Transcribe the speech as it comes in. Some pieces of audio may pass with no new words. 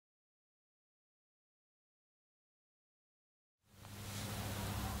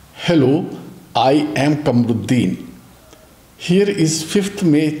Hello, I am Kamruddin. Here is 5th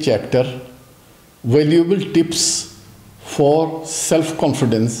May chapter, Valuable Tips for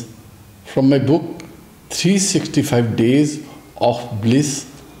Self-Confidence from my book 365 Days of Bliss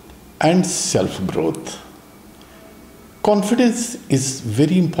and Self-Growth. Confidence is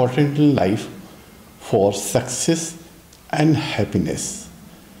very important in life for success and happiness.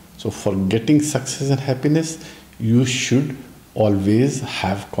 So for getting success and happiness, you should always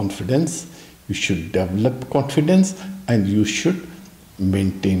have confidence, you should develop confidence, and you should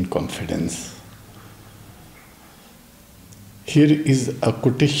maintain confidence. Here is a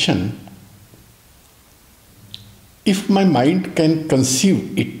quotation. If my mind can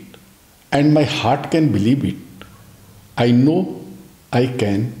conceive it and my heart can believe it, I know I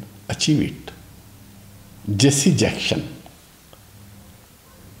can achieve it. Jesse Jackson.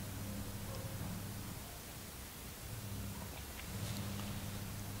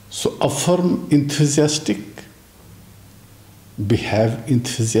 So affirm enthusiastic, behave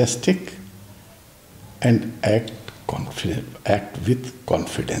enthusiastic, and act confident. Act with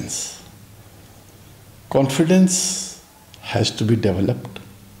confidence. Confidence has to be developed.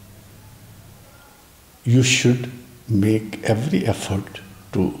 You should make every effort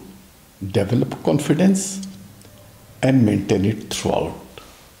to develop confidence and maintain it throughout.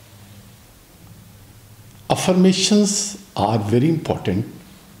 Affirmations are very important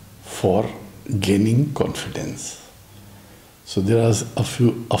for gaining confidence. So there are a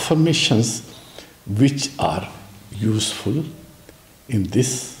few affirmations which are useful in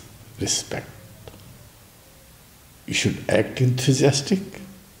this respect. You should act enthusiastic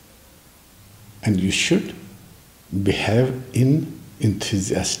and you should behave in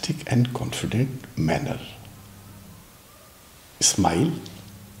enthusiastic and confident manner. Smile,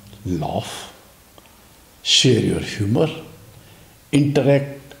 laugh, share your humor,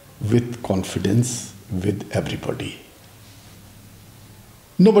 interact with confidence with everybody.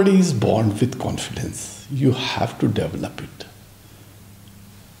 Nobody is born with confidence. You have to develop it.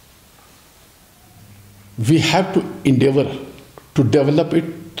 We have to endeavor to develop it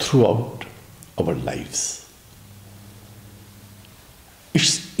throughout our lives.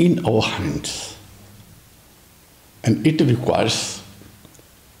 It's in our hands and it requires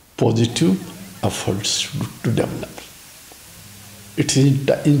positive efforts to develop. It is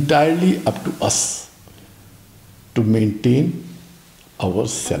entirely up to us to maintain our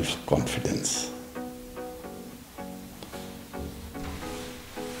self-confidence.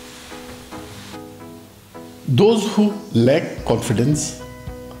 Those who lack confidence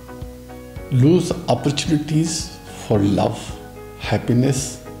lose opportunities for love,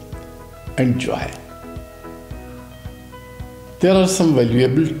 happiness, and joy. There are some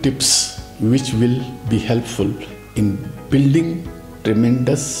valuable tips which will be helpful in building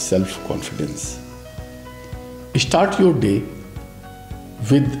tremendous self-confidence. Start your day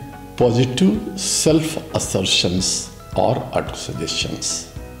with positive self-assertions or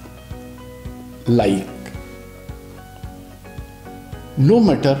auto-suggestions. Like, no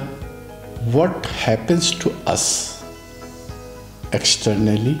matter what happens to us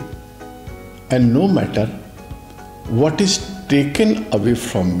externally and no matter what is taken away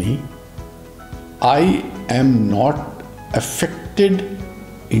from me, I am not affected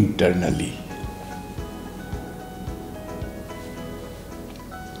internally.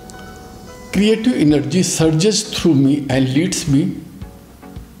 Creative energy surges through me and leads me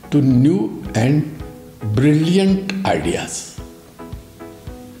to new and brilliant ideas.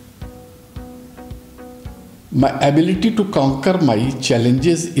 My ability to conquer my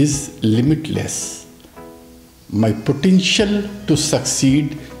challenges is limitless. My potential to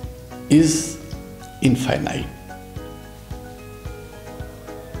succeed is infinite.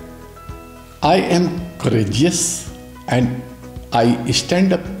 I am courageous and I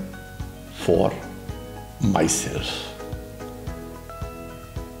stand up for myself.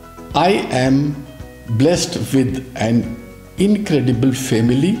 I am blessed with an incredible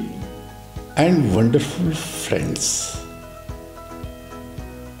family and wonderful friends.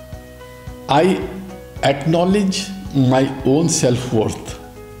 I acknowledge my own self-worth.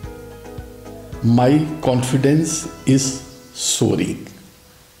 My confidence is soaring.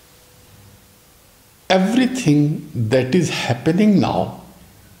 Everything that is happening now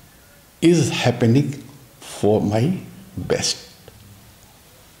is happening for my best.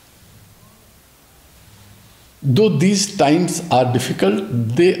 Though these times are difficult,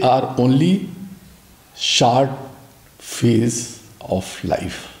 they are only short phase of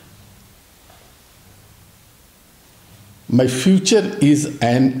life. My future is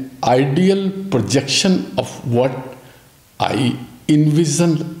an ideal projection of what I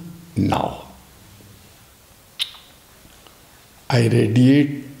envision now. I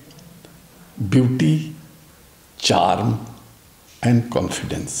radiate beauty, charm, and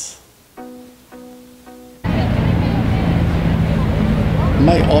confidence.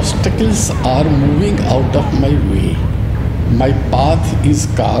 My obstacles are moving out of my way. My path is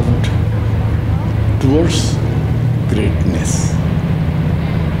carved towards greatness.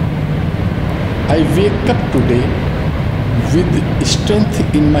 I wake up today with strength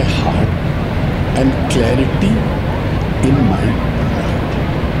in my heart and clarity in my mind.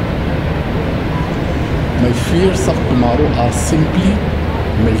 My fears of tomorrow are simply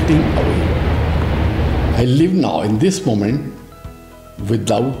melting away. I live now in this moment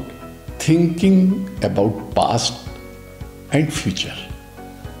without thinking about past and future.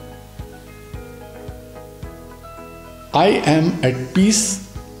 I am at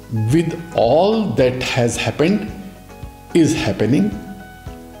peace with all that has happened, is happening,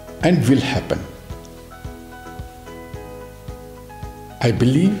 and will happen. I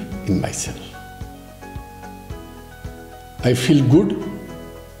believe in myself. I feel good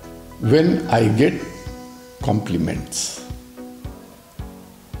when I get compliments.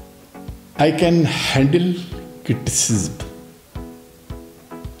 I can handle criticism.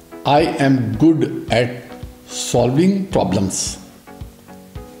 I am good at solving problems.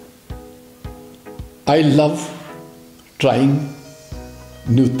 I love trying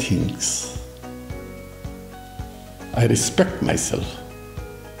new things. I respect myself.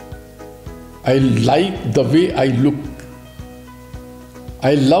 I like the way I look.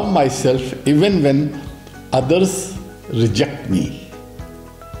 I love myself even when others reject me.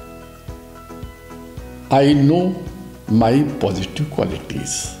 I know my positive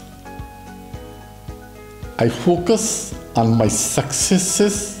qualities. I focus on my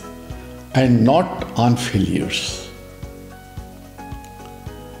successes and not on failures.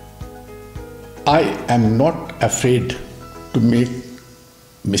 I am not afraid to make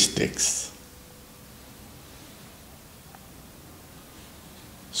mistakes.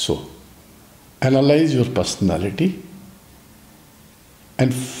 So, analyze your personality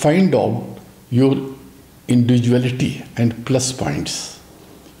and find out your individuality and plus points.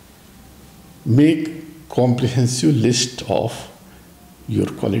 Make comprehensive list of your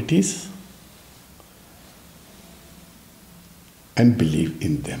qualities and believe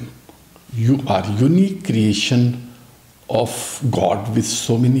in them. You are unique creation of God with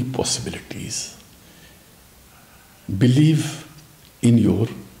so many possibilities. Believe in your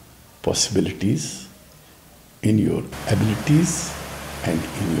possibilities, in your abilities, and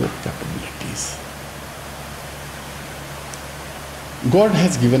in your capabilities. God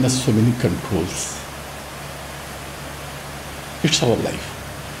has given us so many controls. It's our life.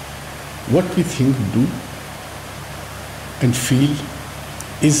 What we think, do, and feel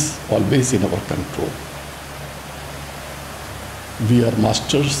is always in our control. We are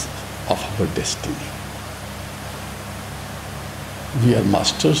masters of our destiny. We are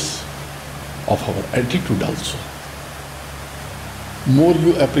masters of our attitude also. More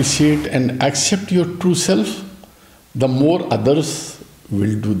you appreciate and accept your true self, the more others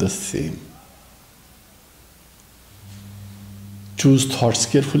will do the same. Choose thoughts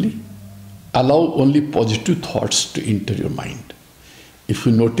carefully. Allow only positive thoughts to enter your mind. If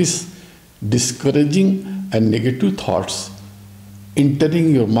you notice discouraging and negative thoughts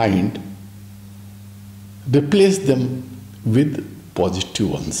entering your mind, replace them with positive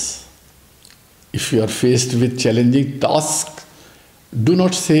ones. If you are faced with challenging tasks, do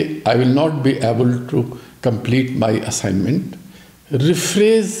not say, I will not be able to complete my assignment.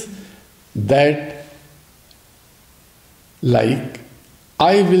 Rephrase that like,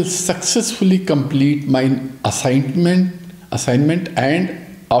 I will successfully complete my assignment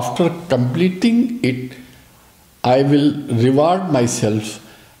and after completing it, I will reward myself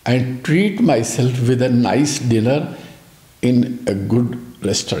and treat myself with a nice dinner in a good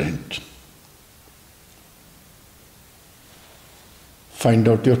restaurant. Find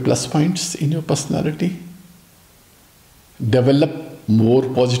out your plus points in your personality. Develop more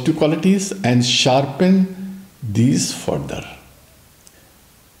positive qualities and sharpen these further.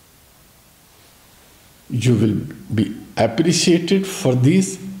 You will be appreciated for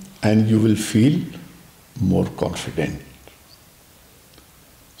these and you will feel more confident.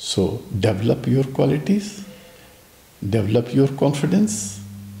 So develop your qualities, develop your confidence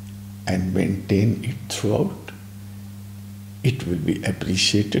and maintain it throughout. It will be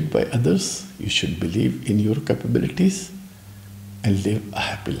appreciated by others. You should believe in your capabilities and live a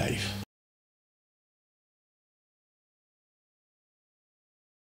happy life.